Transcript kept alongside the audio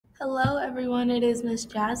Hello, everyone. It is Miss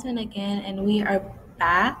Jasmine again, and we are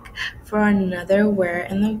back for another Where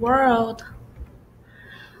in the World.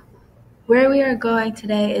 Where we are going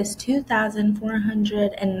today is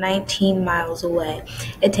 2,419 miles away.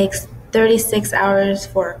 It takes 36 hours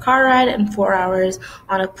for a car ride and 4 hours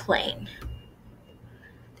on a plane.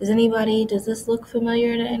 Does this look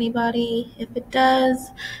familiar to anybody? If it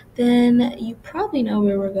does, then you probably know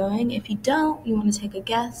where we're going. If you don't, you want to take a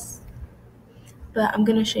guess. But I'm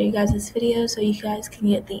going to show you guys this video so you guys can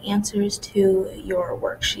get the answers to your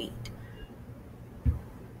worksheet.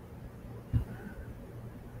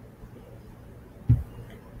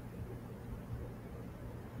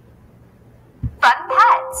 Fun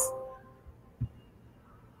pets.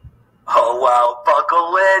 Oh wow,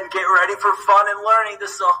 buckle in, get ready for fun and learning.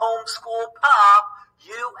 This is a Homeschool Pop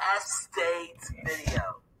U.S. States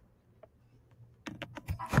video.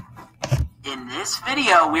 In this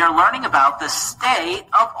video, we are learning about the state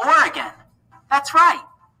of Oregon. That's right,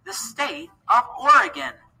 the state of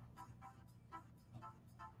Oregon.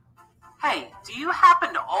 Hey, do you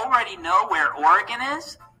happen to already know where Oregon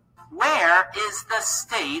is? Where is the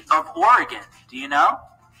state of Oregon? Do you know?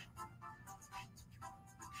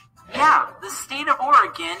 Yeah, the state of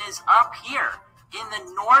Oregon is up here in the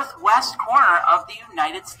northwest corner of the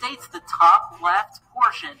United States, the top left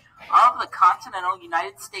portion of the continental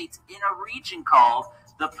United States in a region called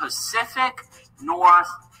the Pacific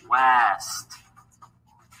Northwest.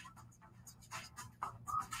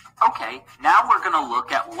 Okay, now we're going to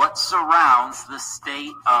look at what surrounds the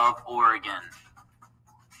state of Oregon.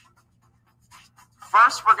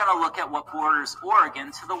 First, we're going to look at what borders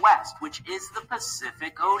Oregon to the west, which is the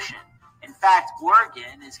Pacific Ocean. In fact,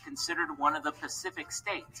 Oregon is considered one of the Pacific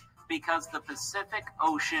states because the Pacific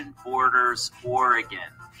Ocean borders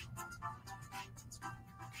Oregon.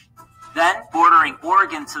 Then, bordering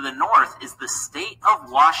Oregon to the north is the state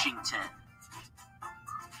of Washington.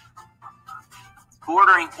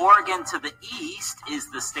 Bordering Oregon to the east is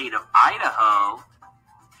the state of Idaho.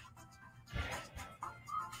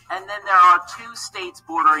 And then there are two states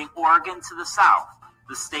bordering Oregon to the south,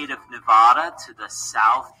 the state of Nevada to the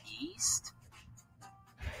southeast,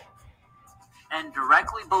 and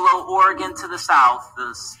directly below Oregon to the south,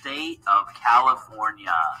 the state of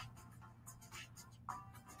California.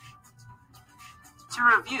 To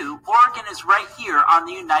review, Oregon is right here on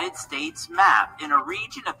the United States map in a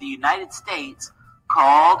region of the United States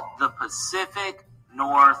called the Pacific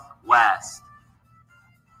Northwest.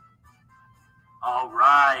 All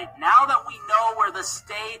right, now that we know where the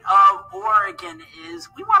state of Oregon is,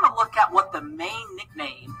 we want to look at what the main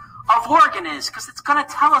nickname of Oregon is, because it's going to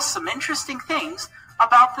tell us some interesting things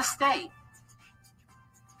about the state.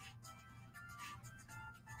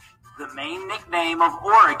 The main nickname of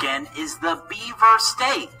Oregon is the Beaver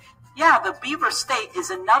State. Yeah, the Beaver State is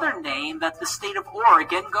another name that the state of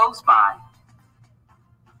Oregon goes by.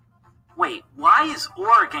 Wait, why is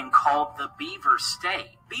Oregon called the Beaver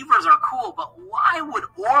State? Beavers are cool, but why would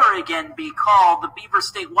Oregon be called the Beaver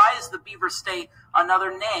State? Why is the Beaver State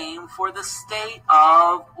another name for the state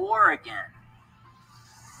of Oregon?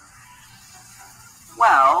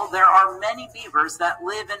 Well, there are many beavers that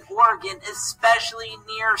live in Oregon, especially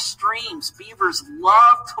near streams. Beavers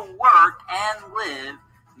love to work and live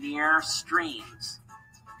near streams.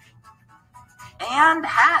 And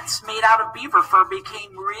hats made out of beaver fur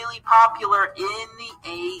became really popular in the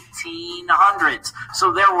 1800s.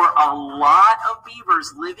 So there were a lot of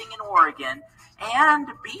beavers living in Oregon, and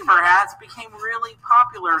beaver hats became really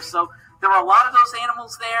popular. So there were a lot of those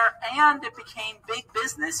animals there, and it became big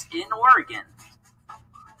business in Oregon.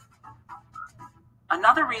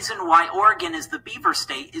 Another reason why Oregon is the beaver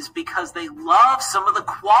state is because they love some of the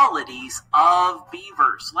qualities of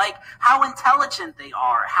beavers, like how intelligent they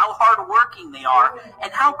are, how hardworking they are,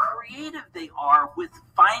 and how creative they are with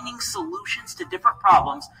finding solutions to different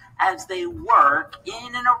problems as they work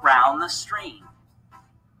in and around the stream.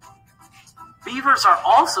 Beavers are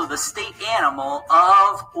also the state animal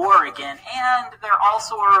of Oregon, and they're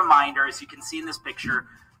also a reminder, as you can see in this picture,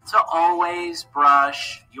 to always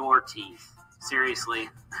brush your teeth. Seriously,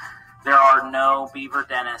 there are no beaver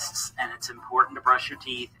dentists, and it's important to brush your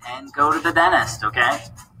teeth and go to the dentist, okay?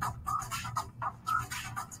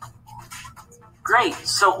 Great,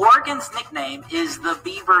 so Oregon's nickname is the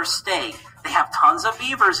Beaver State. They have tons of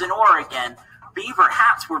beavers in Oregon. Beaver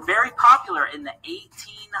hats were very popular in the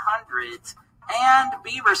 1800s, and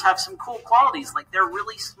beavers have some cool qualities, like they're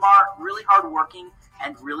really smart, really hardworking,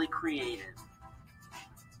 and really creative.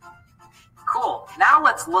 Cool. Now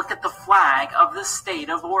let's look at the flag of the state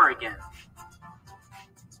of Oregon.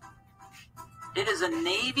 It is a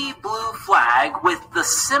navy blue flag with the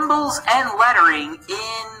symbols and lettering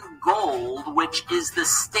in gold, which is the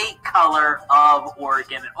state color of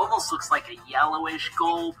Oregon. It almost looks like a yellowish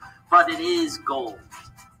gold, but it is gold.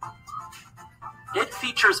 It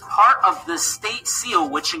features part of the state seal,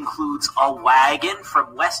 which includes a wagon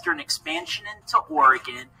from Western expansion into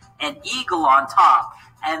Oregon, an eagle on top,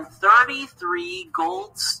 and 33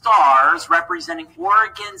 gold stars representing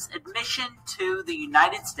Oregon's admission to the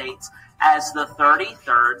United States as the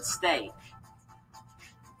 33rd state.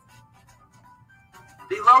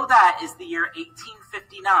 Below that is the year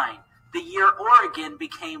 1859, the year Oregon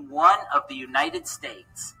became one of the United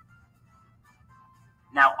States.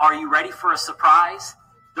 Now, are you ready for a surprise?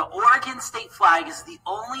 The Oregon state flag is the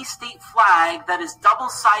only state flag that is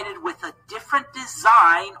double-sided with a different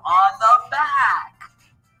design on the back.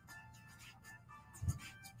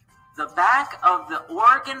 The back of the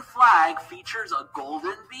Oregon flag features a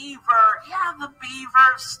golden beaver. Yeah, the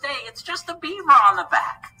beaver state. It's just a beaver on the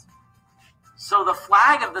back. So the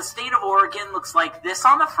flag of the state of Oregon looks like this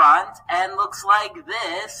on the front and looks like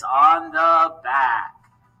this on the back.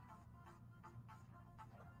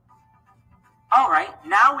 All right,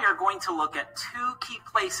 now we are going to look at two key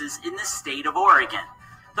places in the state of Oregon.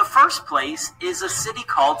 The first place is a city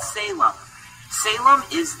called Salem. Salem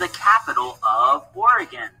is the capital of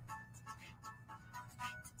Oregon.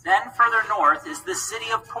 Then further north is the city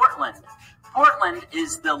of Portland. Portland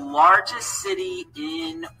is the largest city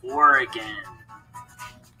in Oregon.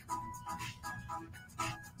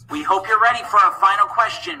 We hope you're ready for our final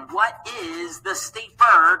question. What is the state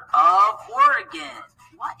bird of Oregon?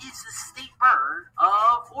 What is the state bird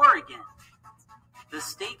of Oregon? The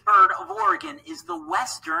state bird of Oregon is the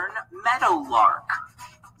western meadowlark.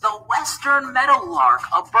 The western meadowlark,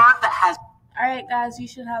 a bird that has... All right, guys, you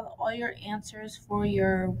should have all your answers for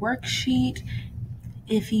your worksheet.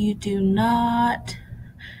 If you do not,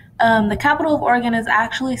 the capital of Oregon is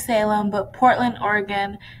actually Salem, but Portland,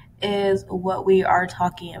 Oregon is what we are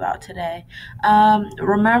talking about today.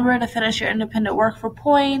 Remember to finish your independent work for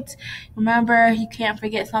points. Remember, you can't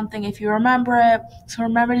forget something if you remember it. So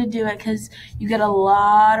remember to do it because you get a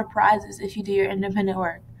lot of prizes if you do your independent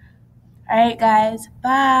work. All right, guys.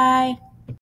 Bye.